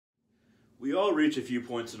We all reach a few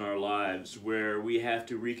points in our lives where we have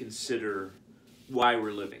to reconsider why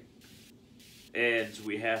we're living. And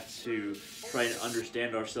we have to try and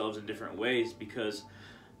understand ourselves in different ways because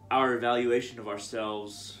our evaluation of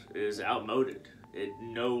ourselves is outmoded. It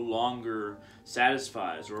no longer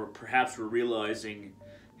satisfies, or perhaps we're realizing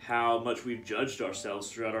how much we've judged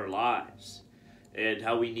ourselves throughout our lives and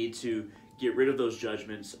how we need to get rid of those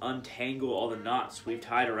judgments, untangle all the knots we've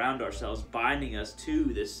tied around ourselves, binding us to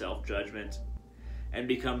this self-judgment, and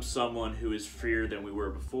become someone who is freer than we were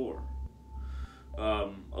before. A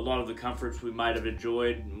lot of the comforts we might have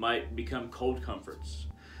enjoyed might become cold comforts.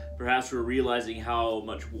 Perhaps we're realizing how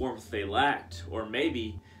much warmth they lacked, or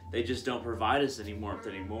maybe they just don't provide us any warmth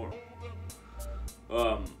anymore.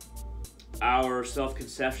 Our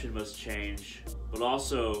self-conception must change, but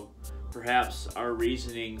also perhaps our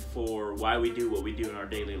reasoning for why we do what we do in our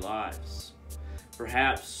daily lives.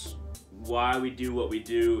 Perhaps why we do what we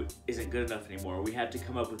do isn't good enough anymore. We have to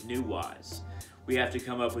come up with new whys. We have to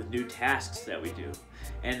come up with new tasks that we do.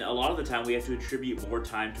 And a lot of the time we have to attribute more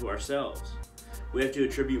time to ourselves. We have to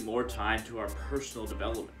attribute more time to our personal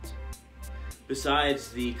development.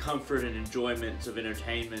 Besides the comfort and enjoyment of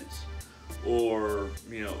entertainment, or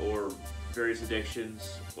various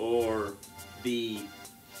addictions, or the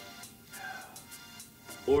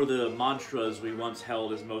mantras we once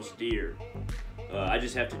held as most dear. I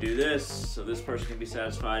just have to do this so this person can be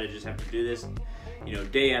satisfied. I just have to do this,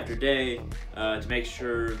 day after day to make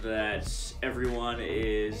sure that everyone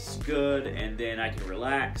is good, and then I can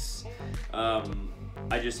relax.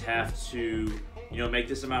 I just have to, make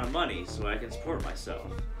this amount of money so I can support myself.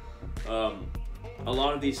 A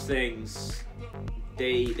lot of these things,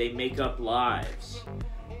 they make up lives,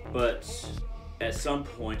 but at some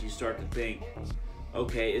point you start to think,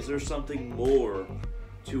 okay, is there something more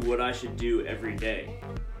to what I should do every day?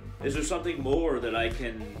 Is there something more that I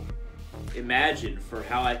can imagine for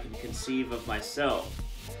how I can conceive of myself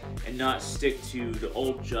and not stick to the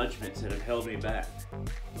old judgments that have held me back?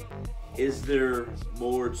 Is there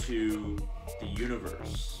more to the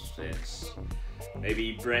universe? It's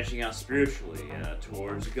maybe branching out spiritually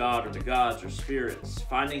towards God or the gods or spirits,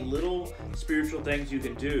 finding little spiritual things you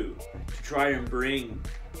can do to try and bring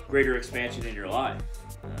greater expansion in your life.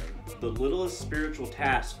 The littlest spiritual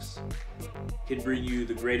tasks can bring you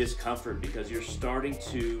the greatest comfort because you're starting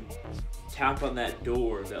to tap on that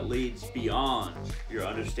door that leads beyond your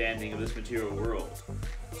understanding of this material world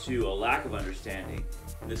to a lack of understanding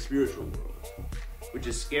in the spiritual world, which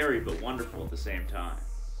is scary but wonderful at the same time.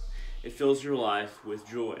 It fills your life with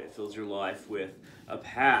joy. It fills your life with a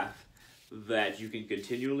path that you can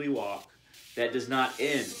continually walk that does not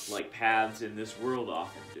end like paths in this world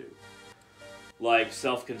often do, like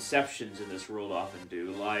self-conceptions in this world often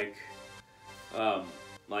do, like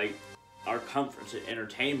our comforts and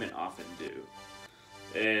entertainment often do,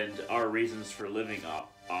 and our reasons for living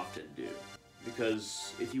often do.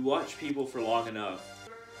 Because if you watch people for long enough,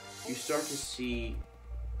 you start to see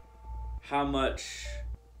how much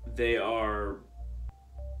they are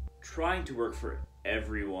trying to work for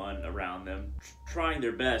everyone around them, trying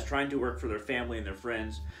their best, trying to work for their family and their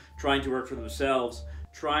friends, trying to work for themselves,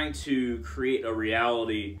 trying to create a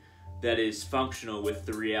reality that is functional with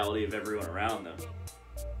the reality of everyone around them.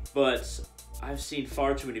 But I've seen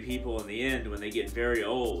far too many people in the end, when they get very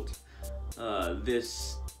old,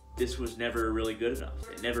 this was never really good enough.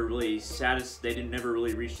 They never really never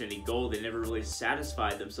really reached any goal. They never really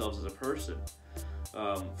satisfied themselves as a person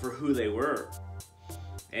for who they were.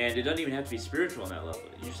 And it doesn't even have to be spiritual on that level.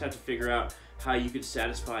 You just have to figure out how you can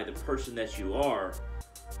satisfy the person that you are,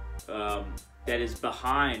 that is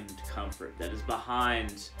behind comfort, that is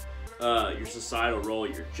behind your societal role,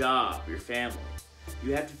 your job, your family.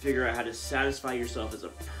 You have to figure out how to satisfy yourself as a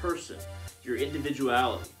person, your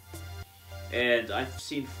individuality. And I've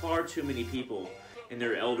seen far too many people in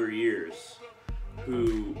their elder years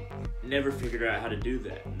who never figured out how to do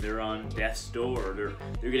that. They're on death's door.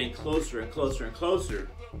 They're getting closer and closer and closer,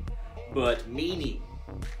 but meaning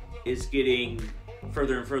is getting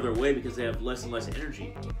further and further away because they have less and less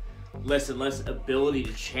energy, less and less ability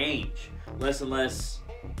to change, less and less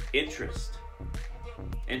interest,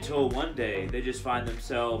 until one day they just find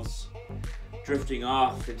themselves drifting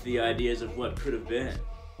off into the ideas of what could have been.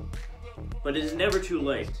 But it is never too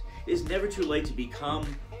late. It is never too late to become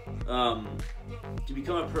a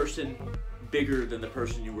person bigger than the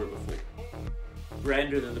person you were before,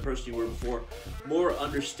 grander than the person you were before, more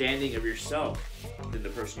understanding of yourself than the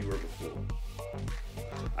person you were before.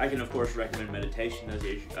 I can, of course, recommend meditation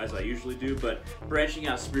as I usually do, but branching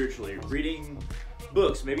out spiritually, reading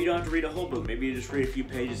books. Maybe you don't have to read a whole book. Maybe you just read a few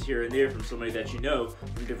pages here and there from somebody that you know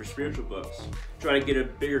from different spiritual books. Try to get a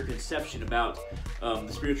bigger conception about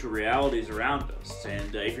the spiritual realities around us.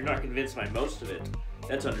 And if you're not convinced by most of it,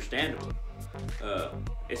 that's understandable.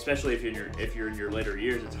 Especially if you're in your later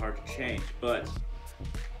years, it's hard to change. But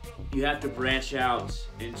you have to branch out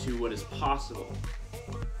into what is possible,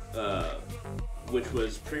 which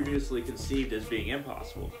was previously conceived as being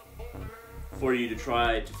impossible, for you to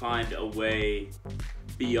try to find a way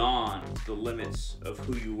beyond the limits of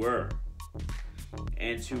who you were,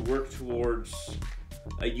 and to work towards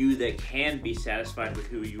a you that can be satisfied with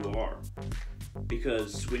who you are.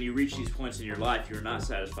 Because when you reach these points in your life, you're not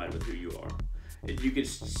satisfied with who you are. You can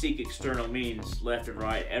seek external means left and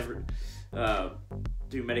right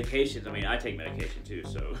through medications. I mean, I take medication too,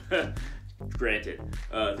 so granted,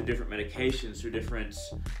 through different medications, through different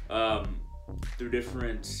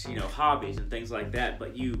hobbies and things like that.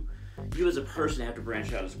 But you as a person have to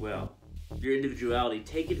branch out as well. Your individuality.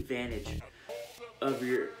 Take advantage of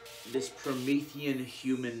this Promethean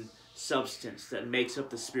human substance that makes up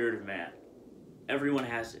the spirit of man. Everyone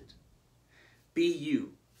has it. Be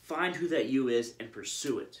you. Find who that you is and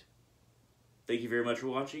pursue it. Thank you very much for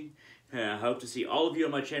watching, and I hope to see all of you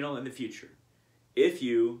on my channel in the future. If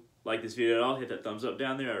you like this video at all, hit that thumbs up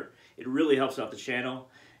down there. It really helps out the channel.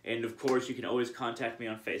 And of course, you can always contact me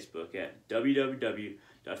on Facebook at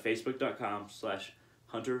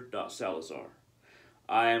www.facebook.com/hunter.salazar.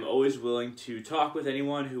 I am always willing to talk with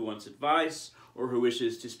anyone who wants advice or who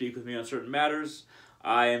wishes to speak with me on certain matters.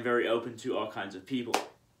 I am very open to all kinds of people,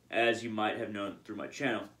 as you might have known through my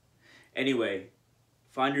channel. Anyway,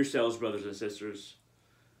 find yourselves, brothers and sisters.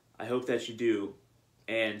 I hope that you do,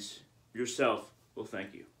 and yourself will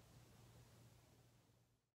thank you.